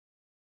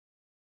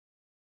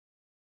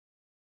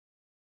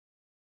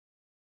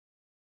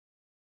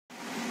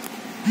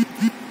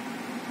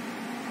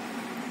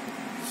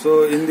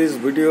So in this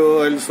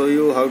video I will show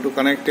you how to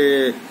connect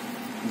a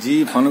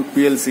G Fanuc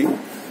PLC.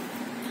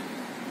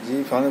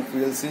 G Fanuc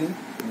PLC.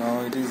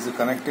 Now it is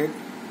connected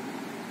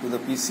to the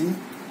PC.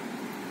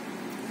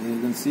 You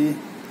can see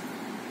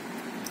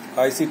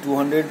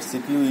IC200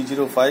 CPU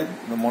E05,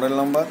 the model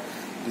number.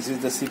 This is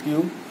the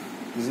CPU.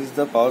 This is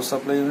the power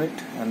supply unit,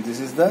 and this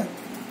is the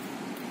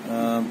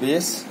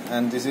base,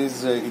 and this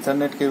is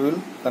Ethernet cable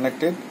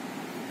connected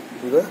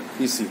to the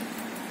PC.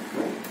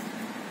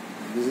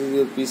 This is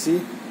your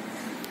PC.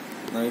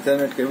 Now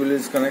Ethernet cable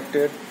is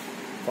connected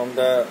from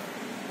the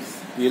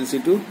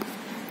PLC to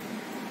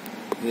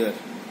here.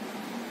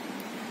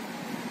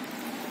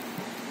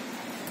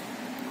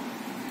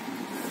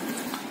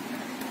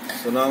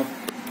 So now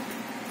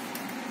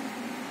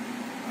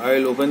I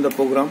will open the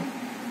program.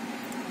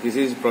 This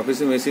is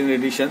Proficiency Machine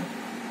Edition.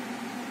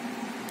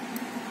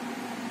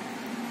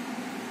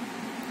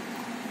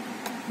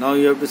 Now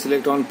you have to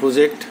select on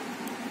project.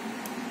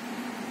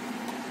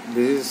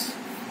 This is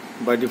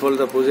by default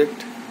the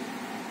project.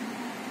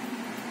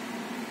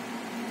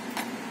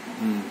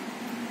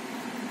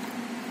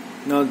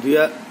 Now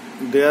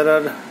there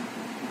are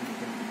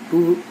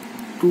two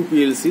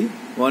PLC.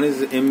 One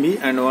is MB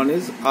and one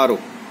is RO.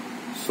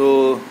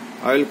 So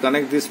I will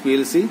connect this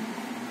PLC.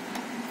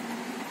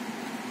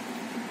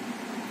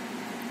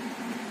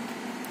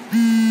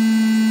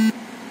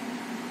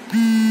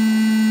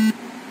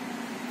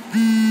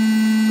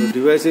 So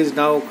device is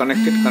now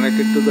connected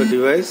to the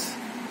device.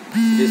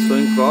 It is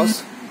showing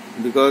cross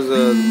because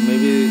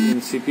maybe in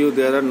CPU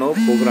there are no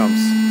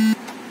programs.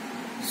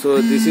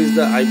 So this is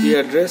the IP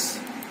address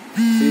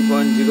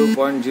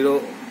 3.0.0.1.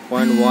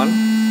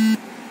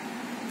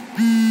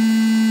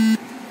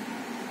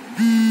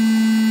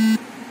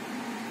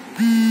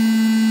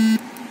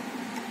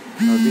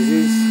 Now this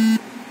is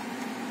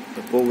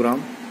the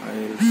program. I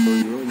will show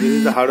you. This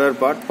is the hardware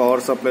part,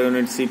 power supply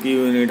unit,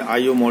 CPU unit,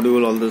 IO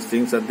module, all those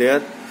things are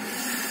there.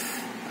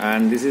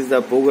 And this is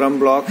the program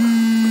block.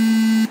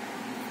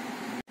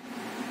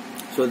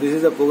 So this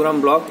is the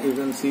program block. You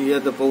can see here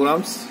the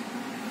programs.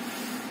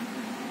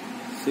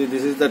 See,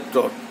 this is the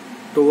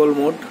toggle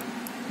mode,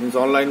 means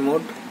online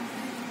mode.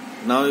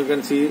 Now you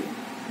can see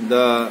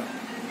the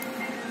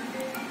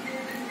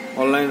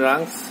online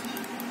ranks.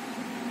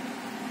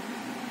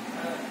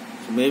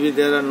 So maybe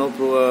there are no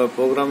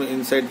program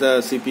inside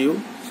the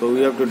CPU, so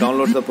we have to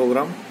download the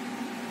program.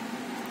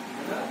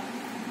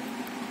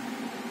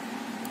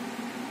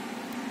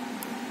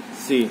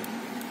 See,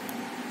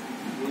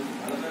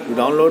 to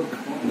download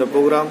the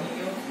program,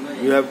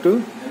 you have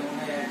to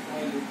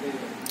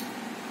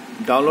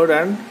download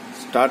and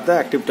start the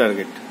active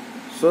target.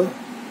 So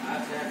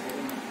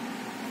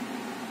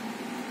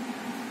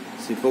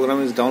see,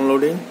 program is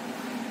downloading.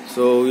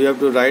 So we have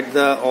to write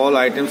the all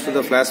items to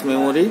the flash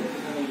memory,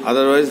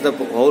 otherwise the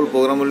whole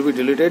program will be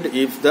deleted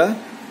if the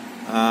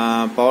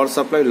power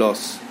supply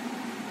loss.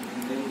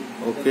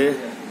 Okay.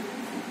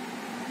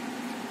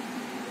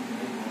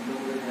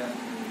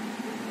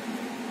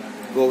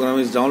 Program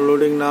is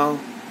downloading now.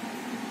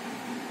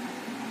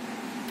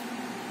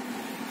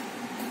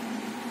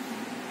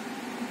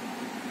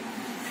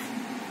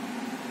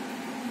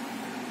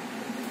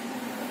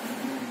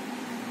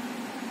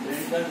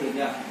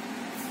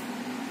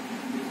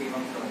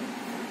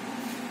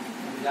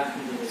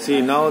 See,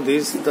 now the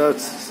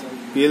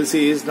PLC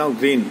is now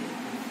green,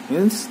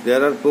 means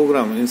there are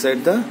program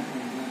inside the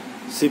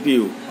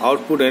CPU.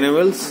 Output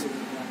enables.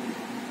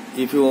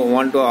 If you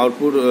want to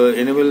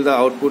enable the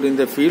output in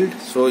the field,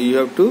 so you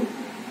have to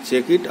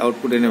check it,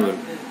 output enable.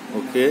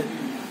 Okay.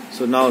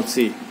 So now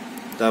see,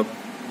 the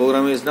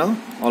program is now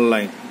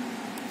online.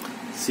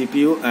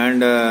 CPU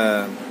and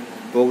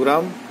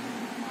program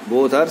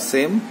both are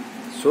same.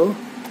 So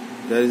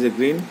there is a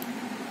green.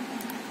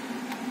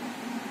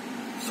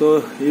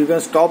 So you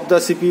can stop the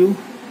CPU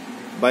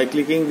by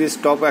clicking this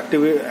stop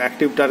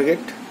active target.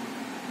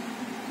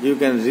 You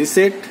can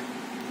reset.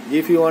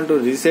 If you want to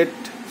reset,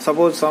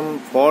 suppose some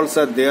faults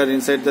are there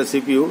inside the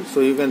CPU, so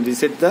you can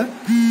reset the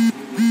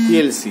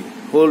PLC,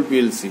 whole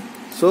PLC.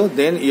 So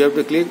then you have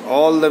to click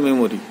all the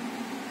memory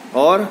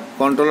or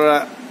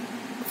controller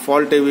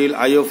fault table,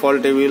 IO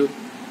fault table,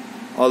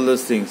 all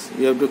those things.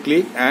 You have to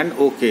click and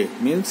OK,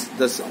 means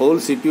the whole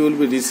CPU will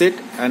be reset,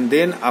 and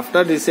then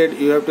after reset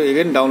you have to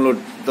again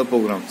download the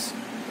programs.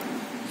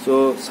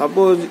 So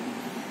suppose,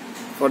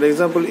 for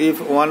example,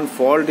 if one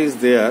fault is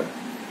there,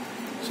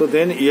 so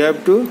then you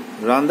have to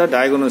run the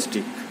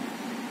diagnostic.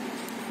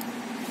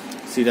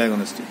 See,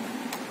 diagnostic.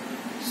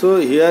 So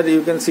here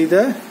you can see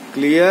the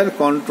clear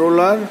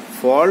controller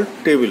fault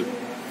table.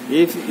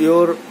 If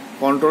your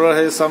controller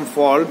has some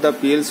fault, the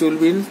PLC will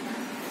be in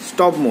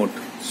stop mode.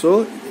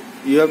 So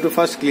you have to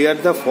first clear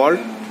the fault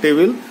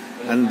table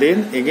and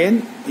then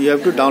again you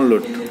have to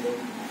download.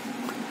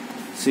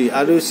 See,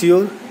 are you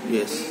sure?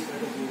 Yes.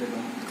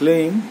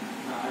 Clean.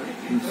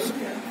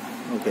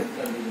 Okay.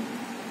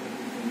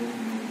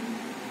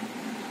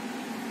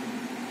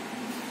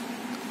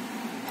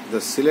 The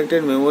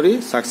selected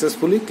memory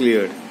successfully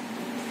cleared.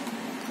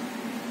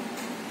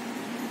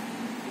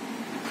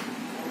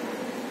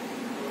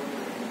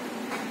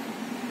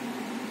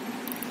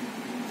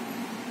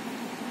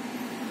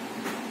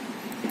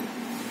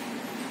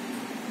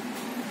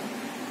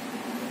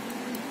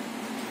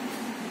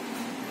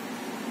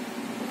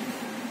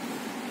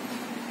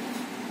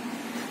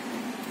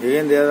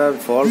 Again there are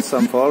faults,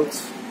 some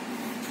faults.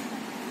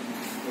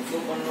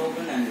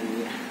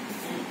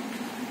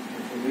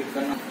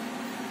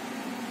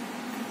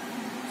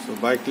 So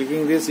by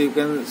clicking this you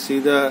can see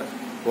the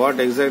what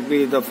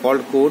exactly the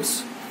fault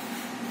codes.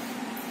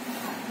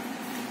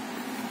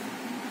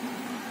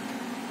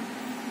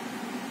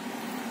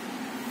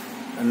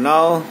 And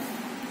now,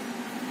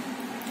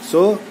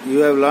 so you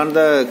have learned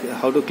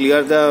how to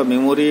clear the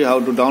memory, how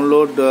to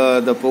download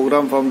the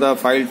program from the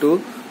file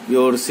to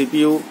your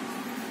CPU,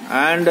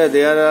 and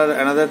there are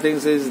another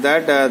things is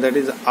that that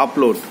is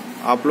upload.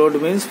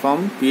 Upload means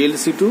from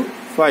PLC to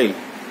file.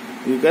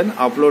 You can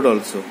upload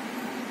also.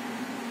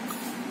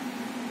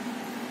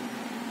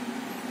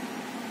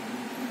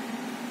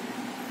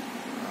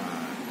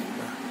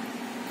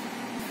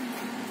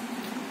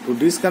 To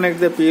disconnect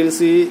the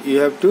PLC, you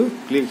have to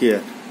click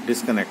here,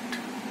 disconnect.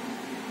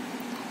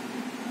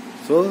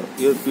 So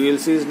your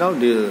PLC is now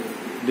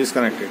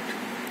disconnected.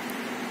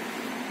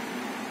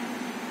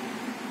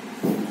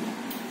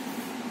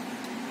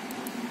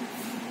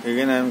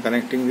 Again I am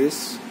connecting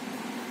this.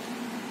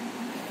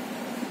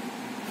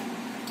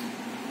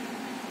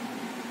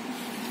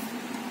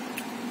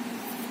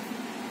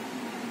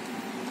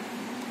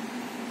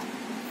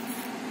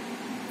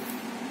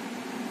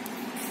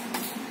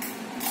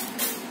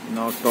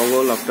 Now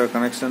toggle after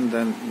connection,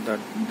 then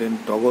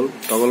toggle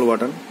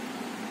button.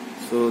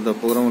 So the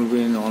program will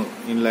be in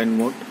inline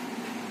mode.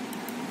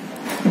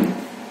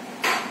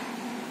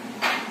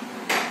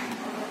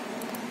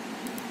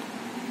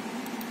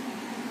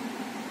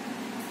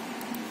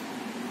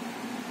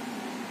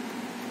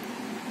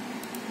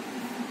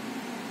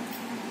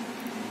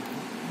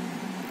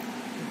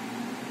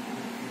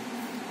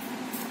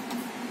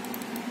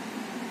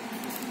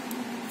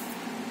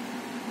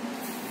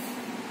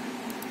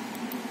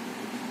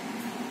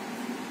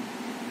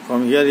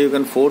 From here you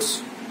can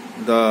force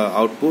the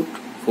output,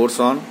 force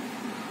on,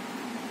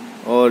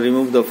 or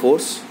remove the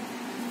force.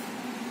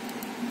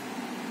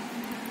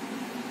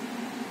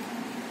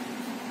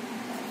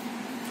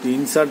 To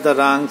insert the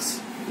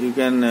rungs you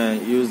can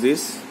use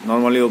this.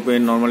 Normally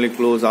open, normally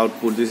close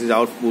output. This is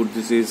output,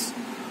 this is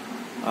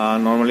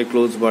normally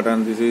close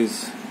button, this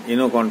is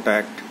no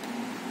contact.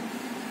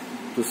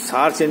 To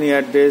search any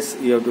address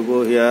you have to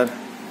go here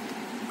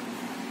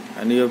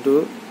and you have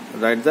to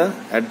write the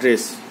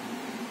address,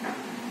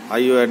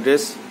 IO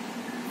address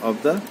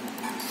of the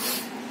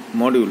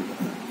module,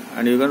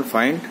 and you can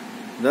find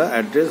the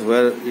address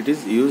where it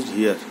is used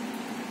here.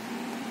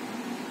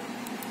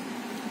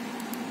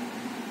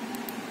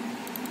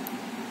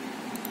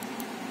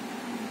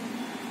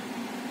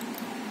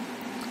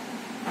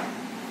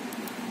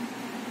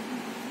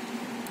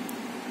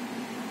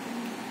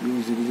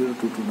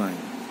 U00229.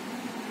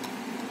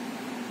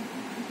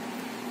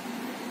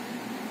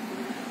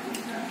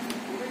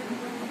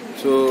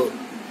 So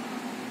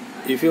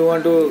if you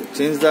want to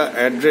change the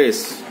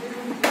address,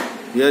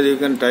 here you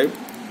can type,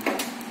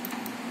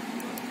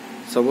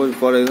 suppose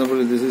for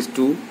example this is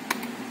 2,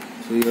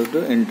 so you have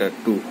to enter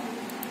 2,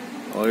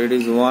 or it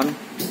is 1.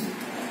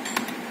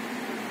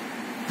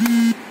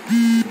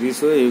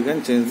 This way you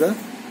can change the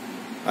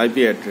IP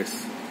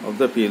address of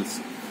the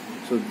PLC.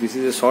 So this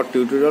is a short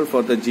tutorial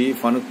for the GE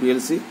Fanuc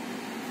PLC.